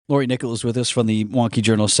Lori Nichols with us from the Milwaukee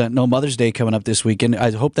Journal-Sentinel. Mother's Day coming up this weekend.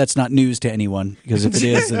 I hope that's not news to anyone, because if it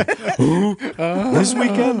is, then, this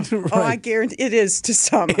weekend? Right. Oh, I guarantee it is to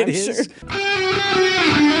some, I'm sure.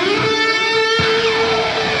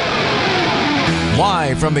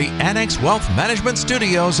 Live from the Annex Wealth Management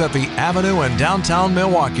Studios at the Avenue in downtown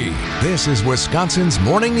Milwaukee, this is Wisconsin's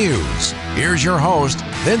Morning News. Here's your host,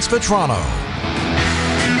 Vince Vitrano.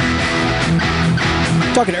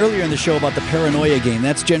 Talking earlier in the show about the paranoia game.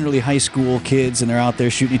 That's generally high school kids, and they're out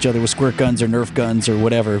there shooting each other with squirt guns or Nerf guns or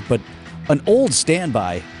whatever. But an old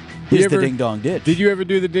standby is the ding-dong ditch. Did you ever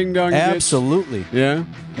do the ding-dong ditch? Absolutely. Yeah?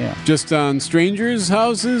 Yeah. Just on strangers'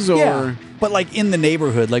 houses? Or? Yeah, but like in the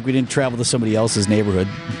neighborhood. Like we didn't travel to somebody else's neighborhood.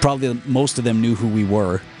 Probably most of them knew who we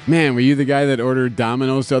were. Man, were you the guy that ordered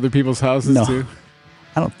Domino's to other people's houses too?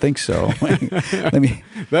 I don't think so.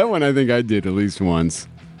 That one I think I did at least once.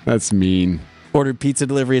 That's mean. Ordered pizza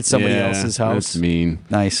delivery at somebody else's house. That's mean.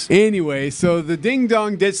 Nice. Anyway, so the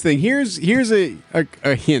ding-dong ditch thing. Here's a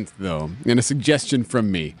hint, though, and a suggestion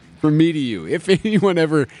from me to you. If anyone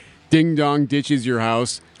ever ding-dong ditches your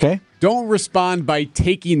house, don't respond by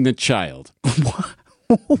taking the child.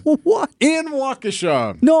 What? In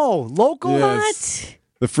Waukesha. No, local? Yes. What?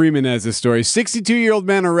 The Freeman has this story. 62-year-old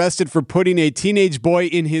man arrested for putting a teenage boy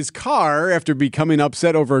in his car after becoming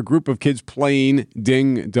upset over a group of kids playing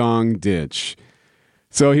ding-dong ditch.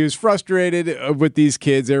 So he was frustrated with these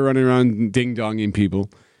kids. They were running around ding-donging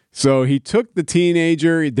people. So he took the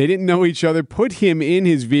teenager. They didn't know each other, put him in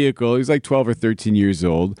his vehicle. He was like 12 or 13 years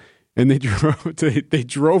old. And they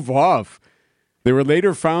drove off. They were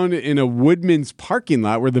later found in a Woodman's parking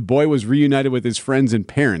lot where the boy was reunited with his friends and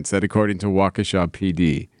parents, that according to Waukesha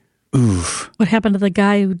PD. Oof. What happened to the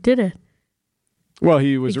guy who did it? Well,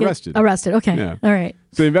 he was arrested. Arrested, okay. Yeah. All right.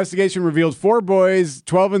 So the investigation revealed 4 boys,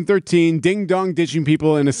 12 and 13, ding-dong ditching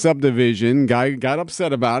people in a subdivision. Guy got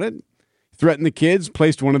upset about it, threatened the kids,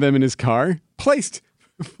 placed one of them in his car. Placed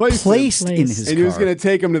in his car. And he was going to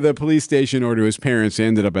take him to the police station or to his parents. He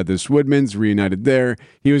ended up at this Woodman's, reunited there.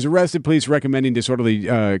 He was arrested, police recommending disorderly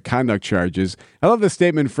conduct charges. I love the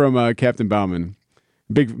statement from Captain Bauman.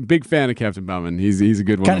 Big fan of Captain Bauman. He's a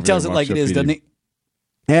good one. Kind of tells it like it is, doesn't he?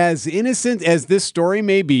 As innocent as this story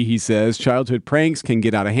may be, he says, childhood pranks can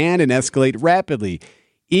get out of hand and escalate rapidly.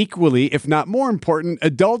 Equally, if not more important,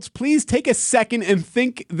 adults, please take a second and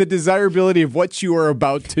think the desirability of what you are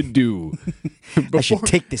about to do. I should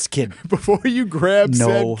take this kid. Before you grab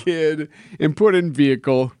said kid and put in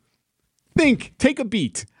vehicle, take a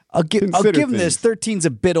beat. I'll give him this. 13's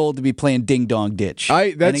a bit old to be playing ding-dong ditch.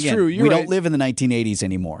 That's true. We don't live in the 1980s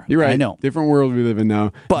anymore. You're right. I know. Different world we live in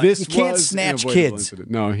now. But you can't snatch kids.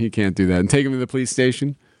 Incident. No, he can't do that. And take them to the police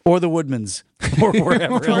station. Or the Woodmans. Or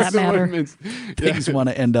wherever For that matter. Things want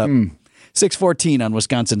to end up. 6:14 on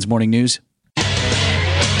Wisconsin's Morning News.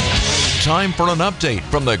 Time for an update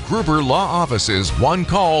from the Gruber Law Office's One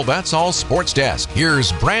Call, That's All Sports Desk.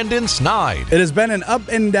 Here's Brandon Snide. It has been an up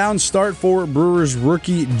and down start for Brewers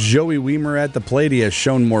rookie Joey Wiemer at the plate. He has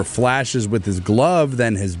shown more flashes with his glove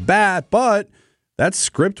than his bat, but that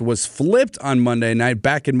script was flipped on Monday night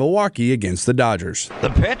back in Milwaukee against the Dodgers. The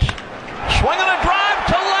pitch, swinging a drive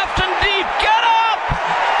to left and deep. Get up!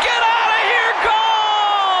 Get out of here!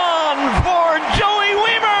 Gone for Joey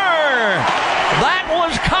Wiemer! That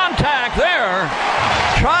was contact there.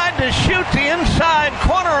 Tried to shoot the inside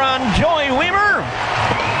corner on Joey Wiemer,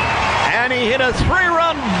 and he hit a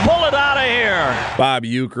 3-run bullet out of here. Bob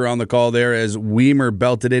Uecker on the call there as Wiemer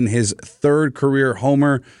belted in his 3rd career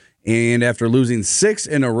homer. And after losing 6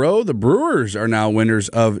 in a row, the Brewers are now winners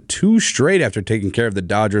of 2 straight after taking care of the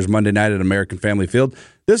Dodgers Monday night at American Family Field.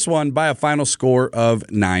 This one by a final score of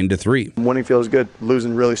 9-3. Winning feels good.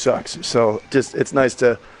 Losing really sucks. So it's nice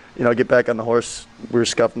to get back on the horse. We were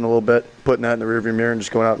scuffing a little bit, putting that in the rearview mirror and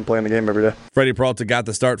just going out and playing the game every day. Freddie Peralta got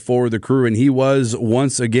the start for the Crew, and he was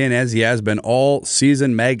once again, as he has been all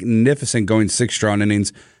season, magnificent, going 6 strong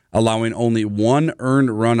innings, allowing only 1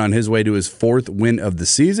 earned run on his way to his 4th win of the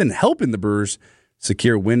season, helping the Brewers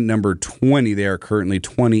secure win number 20. They are currently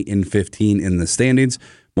 20-15 in the standings.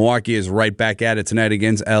 Milwaukee is right back at it tonight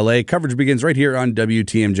against L.A. Coverage begins right here on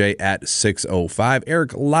WTMJ at 6:05.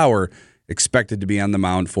 Eric Lauer expected to be on the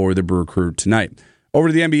mound for the Brewer Crew tonight. Over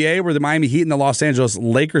to the NBA, where the Miami Heat and the Los Angeles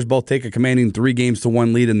Lakers both take a commanding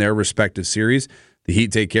 3-1 lead in their respective series. The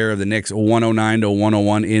Heat take care of the Knicks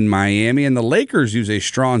 109-101 in Miami, and the Lakers use a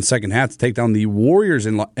strong second half to take down the Warriors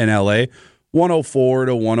in L.A.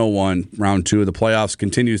 104-101. Round 2 of the playoffs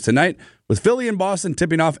continues tonight with Philly and Boston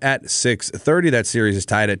tipping off at 6:30. That series is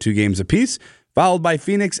tied at 2 games apiece, followed by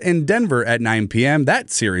Phoenix and Denver at 9 p.m.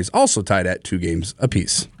 That series also tied at 2 games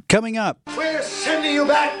apiece. Coming up, we're sending you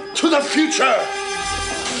back to the future.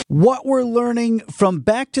 What we're learning from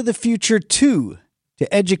Back to the Future 2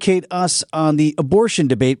 to educate us on the abortion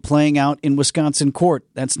debate playing out in Wisconsin court.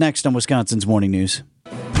 That's next on Wisconsin's Morning News.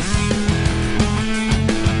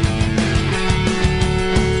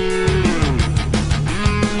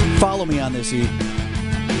 Follow me on this, E.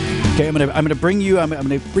 Okay, I'm gonna bring you on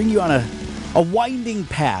a winding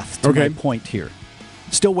path to my point here.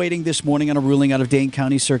 Still waiting this morning on a ruling out of Dane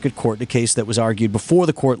County Circuit Court in a case that was argued before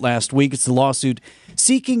the court last week. It's the lawsuit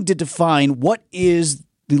seeking to define what is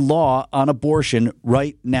the law on abortion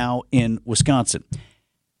right now in Wisconsin.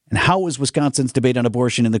 And how is Wisconsin's debate on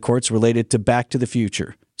abortion in the courts related to Back to the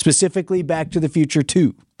Future? Specifically, Back to the Future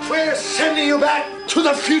 2. We're sending you back to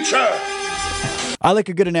the future! I like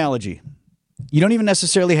a good analogy. You don't even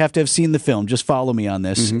necessarily have to have seen the film. Just follow me on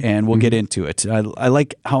this, and we'll get into it. I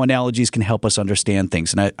like how analogies can help us understand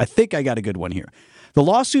things, and I think I got a good one here. The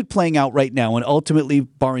lawsuit playing out right now, and ultimately,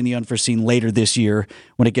 barring the unforeseen, later this year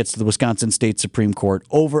when it gets to the Wisconsin State Supreme Court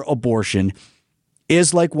over abortion,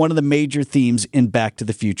 is like one of the major themes in Back to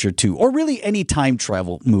the Future 2, or really any time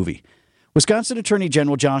travel movie. Wisconsin Attorney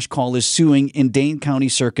General Josh Kaul is suing in Dane County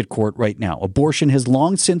Circuit Court right now. Abortion has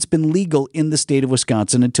long since been legal in the state of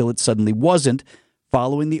Wisconsin until it suddenly wasn't,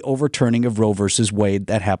 following the overturning of Roe v. Wade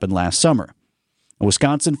that happened last summer.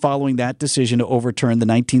 Wisconsin, following that decision to overturn the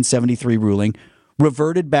 1973 ruling,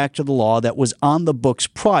 reverted back to the law that was on the books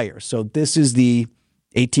prior. So this is the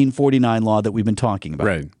 1849 law that we've been talking about.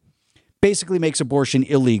 Right. Basically makes abortion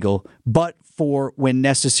illegal, but for when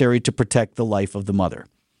necessary to protect the life of the mother.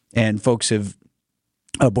 And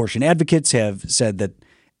abortion advocates have said that,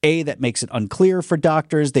 A, that makes it unclear for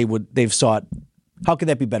doctors. They've sought, how could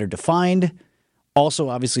that be better defined? Also,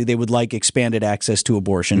 obviously, they would like expanded access to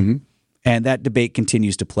abortion. And that debate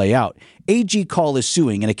continues to play out. AG Kaul is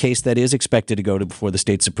suing in a case that is expected to go to before the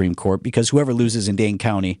state Supreme Court because whoever loses in Dane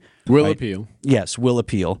County will appeal. Yes, will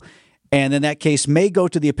appeal. And then that case may go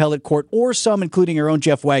to the appellate court or some, including our own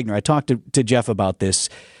Jeff Wagner. I talked to Jeff about this.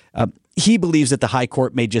 He believes that the high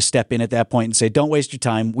court may just step in at that point and say, don't waste your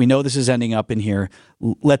time. We know this is ending up in here.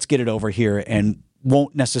 Let's get it over here, and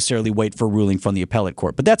won't necessarily wait for a ruling from the appellate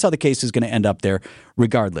court. But that's how the case is going to end up there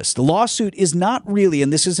regardless. The lawsuit is not really,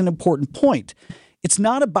 and this is an important point, it's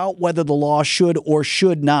not about whether the law should or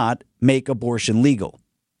should not make abortion legal.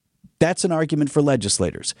 That's an argument for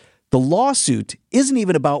legislators. The lawsuit isn't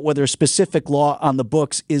even about whether a specific law on the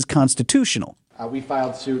books is constitutional. We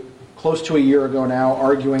filed suit close to a year ago now,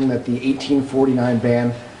 arguing that the 1849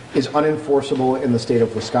 ban is unenforceable in the state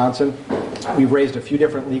of Wisconsin. We've raised a few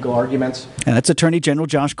different legal arguments. And that's Attorney General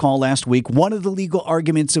Josh Kaul last week. One of the legal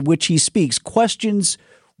arguments of which he speaks questions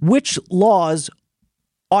which laws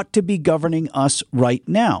ought to be governing us right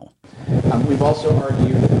now. We've also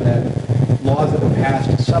argued that laws that were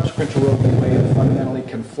passed subsequent to Roe v. Wade fundamentally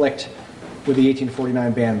conflict with the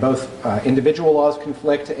 1849 ban. Both individual laws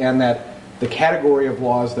conflict, and that the category of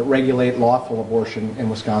laws that regulate lawful abortion in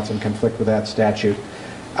Wisconsin conflict with that statute.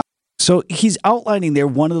 So he's outlining there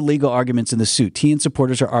one of the legal arguments in the suit. He and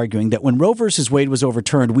supporters are arguing that when Roe versus Wade was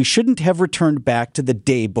overturned, we shouldn't have returned back to the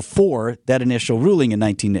day before that initial ruling in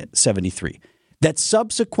 1973. That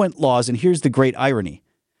subsequent laws, and here's the great irony,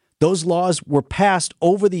 those laws were passed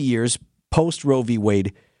over the years post Roe v.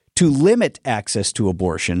 Wade to limit access to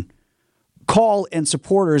abortion. Kaul and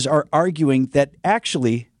supporters are arguing that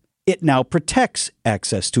actually it now protects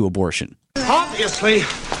access to abortion. Obviously,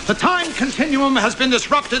 the time continuum has been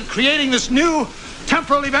disrupted, creating this new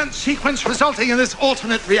temporal event sequence resulting in this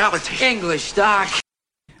alternate reality. English, Doc.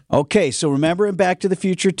 Okay, so remember in Back to the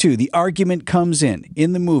Future 2, the argument comes in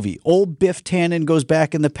the movie. Old Biff Tannen goes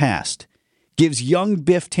back in the past, gives young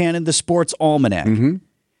Biff Tannen the sports almanac.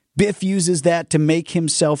 Biff uses that to make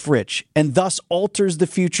himself rich and thus alters the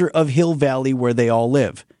future of Hill Valley where they all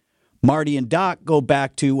live. Marty and Doc go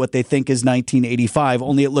back to what they think is 1985,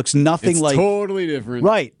 only it looks nothing like... It's totally different.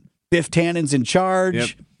 Right. Biff Tannen's in charge. Yep.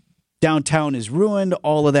 Downtown is ruined,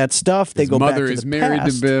 all of that stuff. They go back to the past. His mother is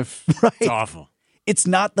married to Biff. Right. It's awful. It's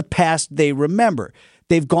not the past they remember.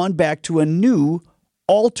 They've gone back to a new,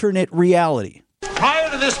 alternate reality. Prior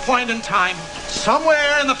to this point in time,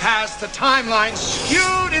 somewhere in the past, the timeline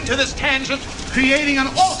skewed into this tangent, creating an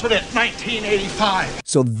alternate 1985.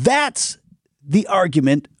 So that's the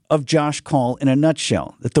argument of Josh Kaul in a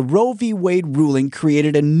nutshell, that the Roe v. Wade ruling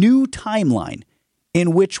created a new timeline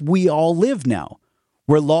in which we all live now,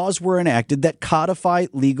 where laws were enacted that codify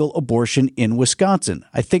legal abortion in Wisconsin.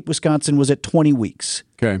 I think Wisconsin was at 20 weeks.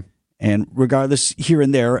 Okay. And regardless, here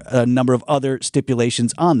and there, a number of other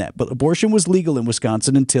stipulations on that. But abortion was legal in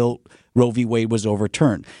Wisconsin until Roe v. Wade was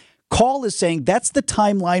overturned. Call is saying that's the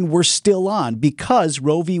timeline we're still on because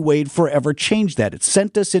Roe v. Wade forever changed that. It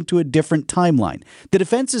sent us into a different timeline. The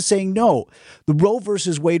defense is saying no. The Roe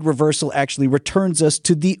versus Wade reversal actually returns us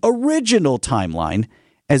to the original timeline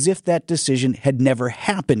as if that decision had never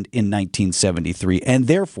happened in 1973. And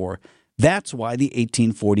therefore, that's why the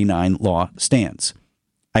 1849 law stands.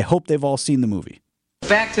 I hope they've all seen the movie.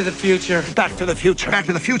 Back to the future. Back to the future. Back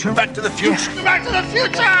to the future. Back to the future. Back to the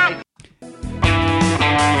future.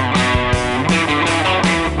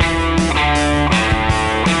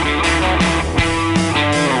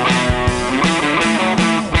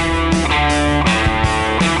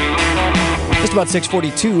 Just about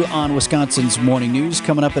 6:42 on Wisconsin's Morning News.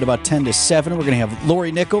 Coming up at about 10 to 7, we're going to have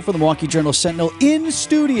Lori Nickel from the Milwaukee Journal-Sentinel in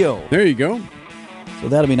studio. There you go. So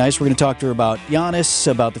that'll be nice. We're going to talk to her about Giannis,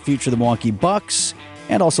 about the future of the Milwaukee Bucks,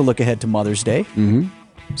 and also look ahead to Mother's Day. Mm-hmm.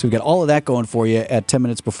 So we've got all of that going for you at 10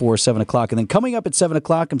 minutes before 7 o'clock. And then coming up at 7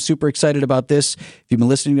 o'clock, I'm super excited about this. If you've been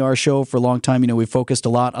listening to our show for a long time, you know we've focused a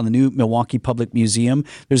lot on the new Milwaukee Public Museum.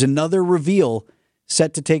 There's another reveal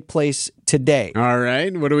set to take place today. All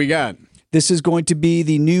right. What do we got? This is going to be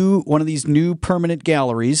one of these new permanent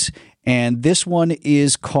galleries, and this one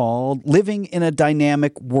is called Living in a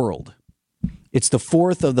Dynamic World. It's the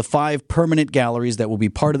fourth of the 5 permanent galleries that will be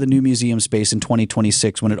part of the new museum space in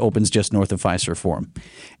 2026 when it opens just north of Fiserv Forum.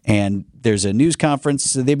 And there's a news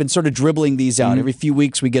conference. They've been sort of dribbling these out. Every few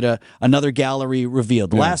weeks we get another gallery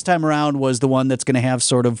revealed. The last time around was the one that's going to have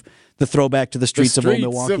sort of the throwback to the streets of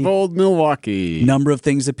old Milwaukee. Number of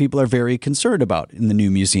things that people are very concerned about in the new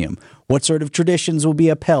museum. What sort of traditions will be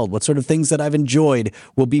upheld? What sort of things that I've enjoyed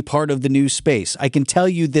will be part of the new space? I can tell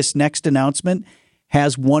you this next announcement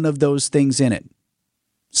has one of those things in it.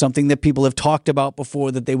 Something that people have talked about before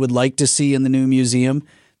that they would like to see in the new museum.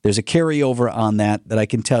 There's a carryover on that I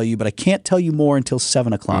can tell you, but I can't tell you more until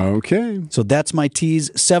 7 o'clock. Okay. So that's my tease.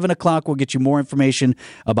 7 o'clock, we'll get you more information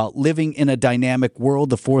about Living in a Dynamic World,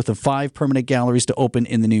 the fourth of 5 permanent galleries to open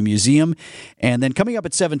in the new museum. And then coming up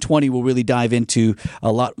at 7:20, we'll really dive into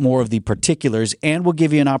a lot more of the particulars, and we'll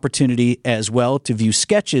give you an opportunity as well to view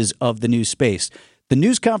sketches of the new space. The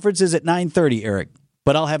news conference is at 9:30, Eric,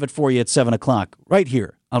 but I'll have it for you at 7 o'clock right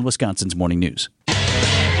here on Wisconsin's Morning News.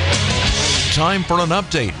 Time for an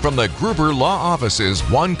update from the Gruber Law Office's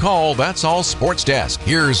One Call, That's All Sports Desk.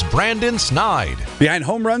 Here's Brandon Snide. Behind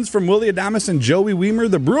home runs from Willie Adames and Joey Weimer,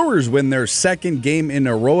 the Brewers win their second game in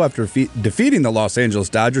a row after defeating the Los Angeles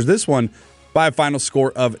Dodgers. This one by a final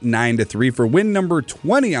score of 9-3 for win number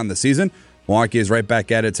 20 on the season. Milwaukee is right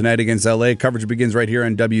back at it tonight against LA. Coverage begins right here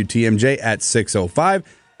on WTMJ at 6:05.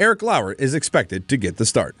 Eric Lauer is expected to get the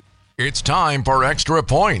start. It's time for Extra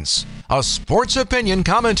Points, a sports opinion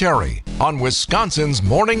commentary on Wisconsin's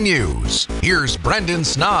Morning News. Here's Brendan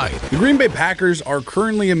Snide. The Green Bay Packers are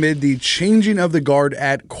currently amid the changing of the guard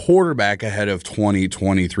at quarterback ahead of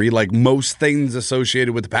 2023. Like most things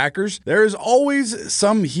associated with the Packers, there is always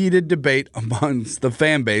some heated debate amongst the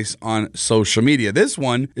fan base on social media. This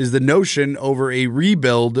one is the notion over a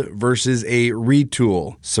rebuild versus a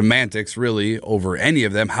retool. Semantics, really, over any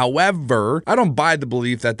of them. However, I don't buy the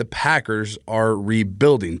belief that the Packers are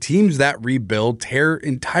rebuilding. Teams that rebuild tear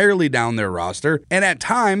entirely down their roster, and at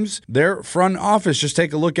times, their front office. Just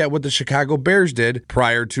take a look at what the Chicago Bears did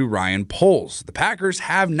prior to Ryan Poles. The Packers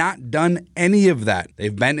have not done any of that.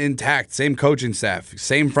 They've been intact, same coaching staff,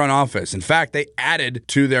 same front office. In fact, they added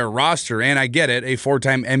to their roster, and I get it, a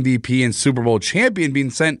 4-time MVP and Super Bowl champion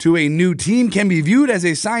being sent to a new team can be viewed as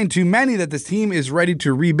a sign to many that this team is ready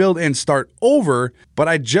to rebuild and start over, but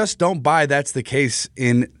I just don't buy that's the case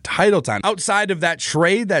in title time. Outside of that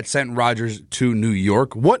trade that sent Rodgers to New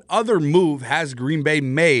York, what other move has Green Bay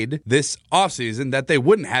made this offseason that they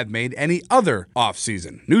wouldn't have made any other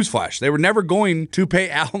offseason? Newsflash, they were never going to pay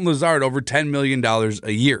Allen Lazard over $10 million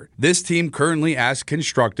a year. This team currently, as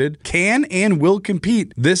constructed, can and will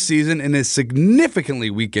compete this season in a significantly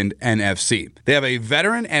weakened NFC. They have a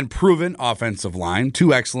veteran and proven offensive line,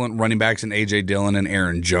 2 excellent running backs in A.J. Dillon and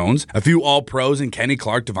Aaron Jones, a few all-pros in Kenny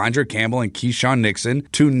Clark, Devondre Campbell, and Keyshawn Nixon,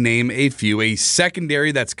 to name a few. A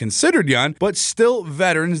secondary that's considered young, but still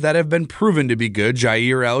veterans that have been proven to be good.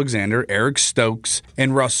 Jair Alexander, Eric Stokes,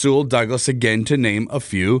 and Rasul Douglas, again, to name a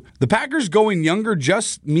few. The Packers going younger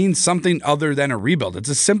just means something other than a rebuild. It's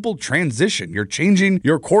a simple transition. You're changing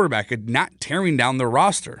your quarterback and not tearing down the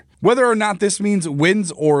roster. Whether or not this means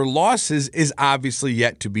wins or losses is obviously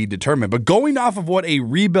yet to be determined. But going off of what a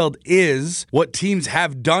rebuild is, what teams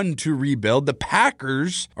have done to rebuild, the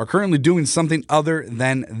Packers are currently doing something other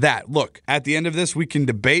than that. Look, at the end of this, we can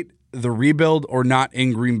debate the rebuild or not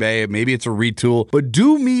in Green Bay. Maybe it's a retool. But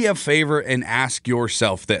do me a favor and ask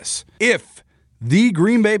yourself this. If the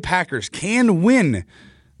Green Bay Packers can win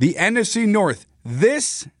the NFC North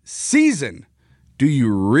this season, do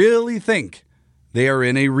you really think they are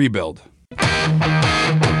in a rebuild?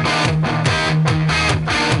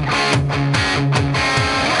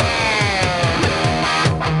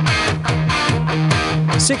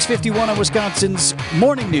 6:51 on Wisconsin's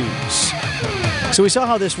Morning News. So we saw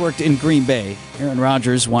how this worked in Green Bay. Aaron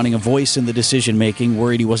Rodgers wanting a voice in the decision-making,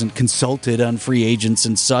 worried he wasn't consulted on free agents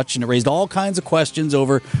and such, and it raised all kinds of questions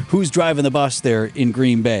over who's driving the bus there in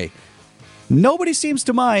Green Bay. Nobody seems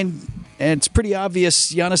to mind, and it's pretty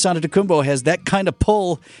obvious Giannis Antetokounmpo has that kind of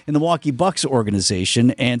pull in the Milwaukee Bucks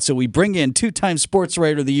organization, and so we bring in two-time Sports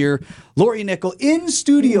Writer of the Year, Lori Nickel, in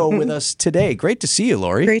studio with us today. Great to see you,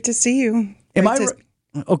 Lori. Great to see you.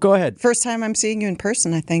 Oh, go ahead. First time I'm seeing you in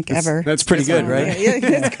person, I think, ever. That's pretty good, right? Yeah,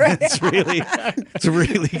 it's great. It's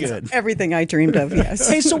really good. Everything I dreamed of, yes.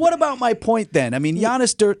 Hey, so what about my point then? I mean,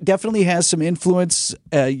 Giannis definitely has some influence.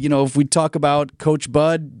 If we talk about Coach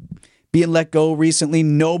Bud being let go recently,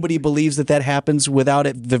 nobody believes that happens without,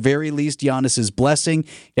 at the very least, Giannis's blessing.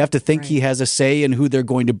 You have to think he has a say in who they're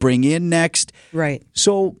going to bring in next. Right.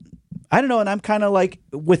 So I don't know, and I'm kind of like,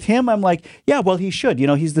 with him, I'm like, yeah, well, he should.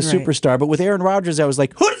 He's the superstar. But with Aaron Rodgers, I was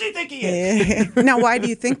like, who does he think he is? Now, why do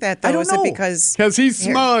you think that, though? I don't know. Is it because he's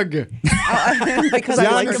smug. because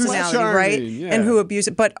I like personality, right? Yeah. And who abuse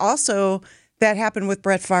it. But also, that happened with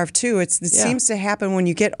Brett Favre, too. It seems to happen when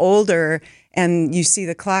you get older and you see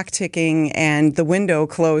the clock ticking and the window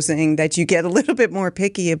closing, that you get a little bit more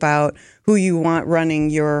picky about who you want running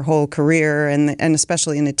your whole career, and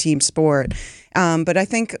especially in a team sport. But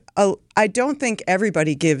I don't think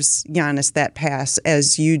everybody gives Giannis that pass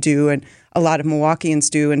as you do, and a lot of Milwaukeeans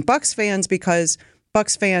do, and Bucks fans, because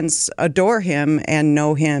Bucks fans adore him and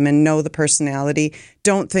know the personality,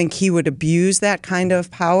 don't think he would abuse that kind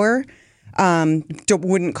of power.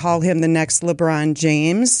 Wouldn't call him the next LeBron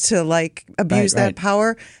James to abuse that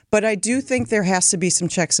power. But I do think there has to be some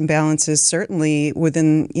checks and balances, certainly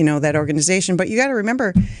within, that organization. But you got to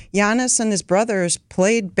remember, Giannis and his brothers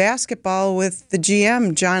played basketball with the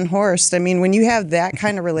GM, John Horst. I mean, when you have that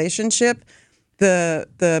kind of relationship,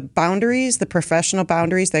 the boundaries, the professional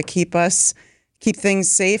boundaries that keep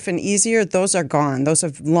things safe and easier, those are gone. Those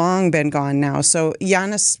have long been gone now. So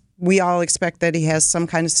Giannis, we all expect that he has some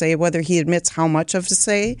kind of say. Whether he admits how much of a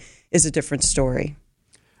say is a different story.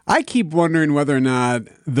 I keep wondering whether or not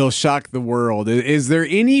they'll shock the world. Is there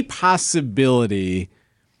any possibility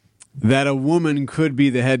that a woman could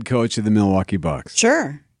be the head coach of the Milwaukee Bucks?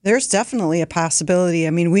 Sure. There's definitely a possibility.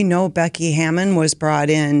 I mean, we know Becky Hammon was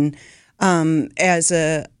brought in as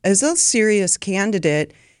a serious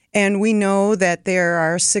candidate. And we know that there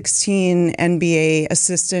are 16 NBA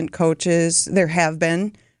assistant coaches. There have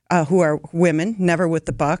been who are women, never with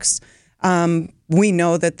the Bucks. We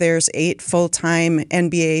know that there's 8 full-time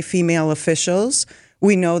NBA female officials.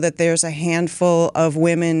 We know that there's a handful of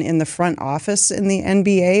women in the front office in the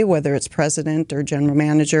NBA, whether it's president or general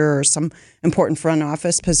manager or some important front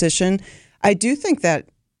office position. I do think that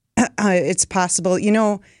it's possible.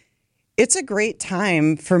 It's a great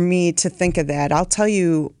time for me to think of that. I'll tell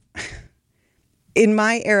you, in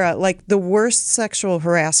my era, the worst sexual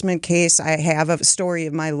harassment case I have, of a story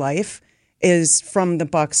of my life, is from the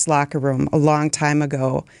Bucks locker room a long time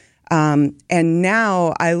ago. And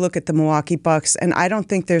now I look at the Milwaukee Bucks, and I don't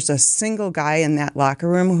think there's a single guy in that locker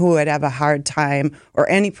room who would have a hard time or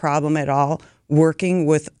any problem at all working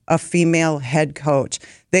with a female head coach.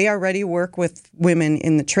 They already work with women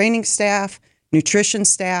in the training staff, nutrition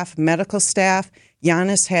staff, medical staff.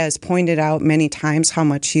 Giannis has pointed out many times how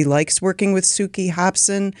much he likes working with Suki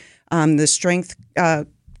Hobson, the strength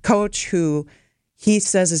coach, who he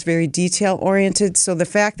says is very detail-oriented. So the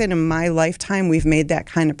fact that in my lifetime we've made that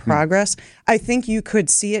kind of progress, I think you could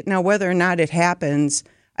see it. Now, whether or not it happens,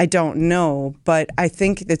 I don't know. But I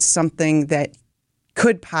think it's something that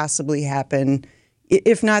could possibly happen.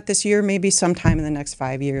 If not this year, maybe sometime in the next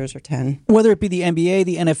 5 years or 10. Whether it be the NBA,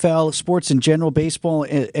 the NFL, sports in general, baseball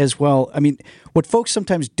as well. I mean, what folks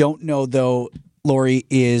sometimes don't know, though, Lori,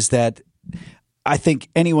 is that I think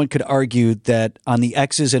anyone could argue that on the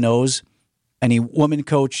X's and O's, any woman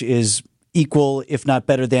coach is equal, if not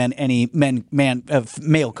better than any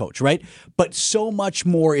male coach, right? But so much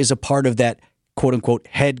more is a part of that quote-unquote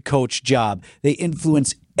head coach job. They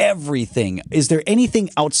influence everything. Is there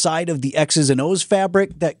anything outside of the X's and O's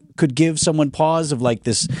fabric that could give someone pause of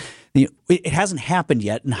this? It hasn't happened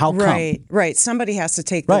yet, and how come? Right. Somebody has to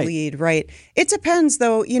take the lead, right? It depends,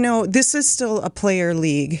 though. This is still a player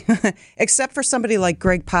league, except for somebody like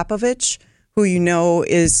Greg Popovich, who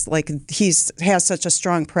is has such a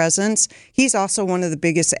strong presence. He's also one of the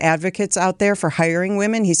biggest advocates out there for hiring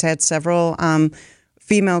women. He's had several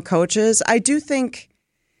female coaches. I do think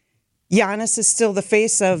Giannis is still the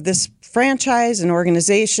face of this franchise and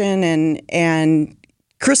organization, and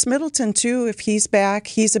Chris Middleton too. If he's back,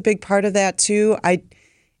 he's a big part of that too.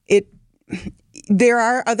 There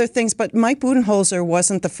are other things, but Mike Budenholzer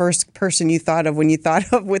wasn't the first person you thought of when you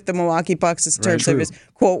thought of with the Milwaukee Bucks in terms of his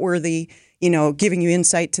quote-worthy, giving you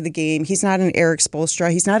insight to the game. He's not an Eric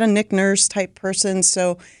Spoelstra. He's not a Nick Nurse type person.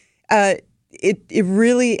 So it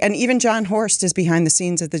really, and even John Horst is behind the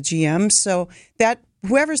scenes of the GM. So that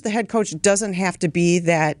whoever's the head coach doesn't have to be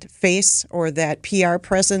that face or that PR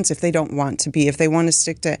presence if they don't want to be. If they want to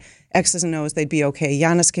stick to X's and O's, they'd be okay.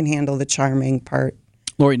 Giannis can handle the charming part.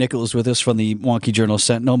 Lori Nickel is with us from the Milwaukee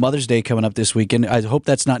Journal-Sentinel. Mother's Day coming up this weekend. I hope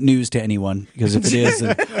that's not news to anyone, because if it is,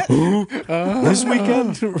 then, this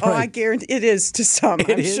weekend? Right. Oh, I guarantee it is to some,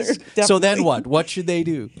 I'm sure. Definitely. So then what? What should they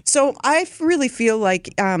do? So I really feel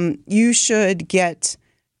like you should get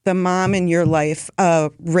the mom in your life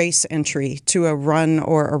a race entry to a run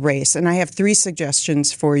or a race. And I have 3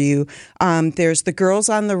 suggestions for you. There's the Girls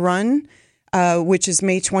on the Run, which is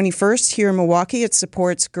May 21st here in Milwaukee. It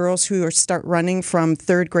supports girls who start running from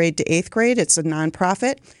 3rd grade to 8th grade. It's a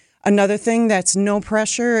nonprofit. Another thing that's no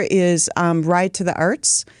pressure is Ride to the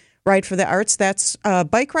Arts. Ride for the Arts, that's a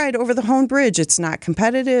bike ride over the Hone Bridge. It's not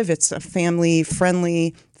competitive. It's a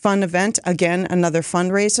family-friendly, fun event. Again, another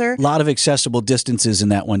fundraiser. A lot of accessible distances in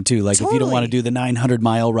that one, too. Like, if you don't want to do the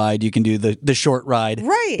 900-mile ride, you can do the short ride.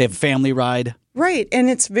 Right. They have family ride. Right, and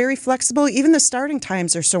it's very flexible. Even the starting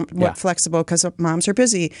times are somewhat flexible because moms are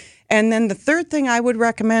busy. And then the third thing I would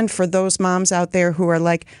recommend for those moms out there who are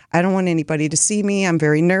like, I don't want anybody to see me. I'm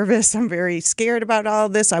very nervous. I'm very scared about all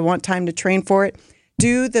of this. I want time to train for it.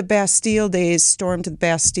 Do the Bastille Days, Storm to the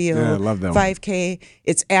Bastille, I love that 5K.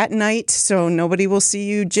 It's at night, so nobody will see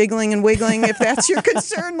you jiggling and wiggling if that's your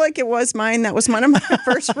concern, like it was mine. That was one of my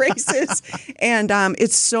first races. And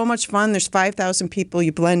it's so much fun. There's 5,000 people.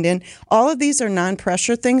 You blend in. All of these are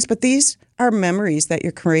non-pressure things, but these are memories that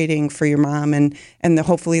you're creating for your mom and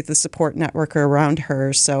hopefully the support network around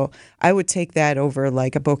her. So I would take that over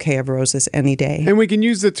like a bouquet of roses any day. And we can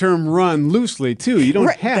use the term run loosely, too. You don't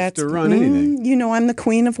have to run anything. I'm the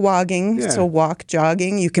queen of wogging, so walk,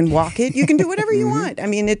 jogging. You can walk it. You can do whatever you want. I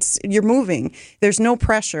mean, you're moving. There's no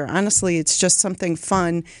pressure. Honestly, it's just something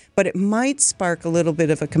fun, but it might spark a little bit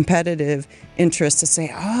of a competitive interest to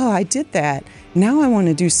say, oh, I did that. Now I want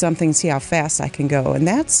to do something, see how fast I can go. And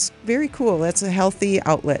that's very cool. That's a healthy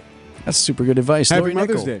outlet. That's super good advice. Happy Lori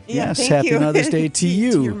Mother's Nickel. Day. Yeah, Yes, thank happy you. Mother's Day to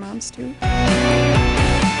you. To your moms, too.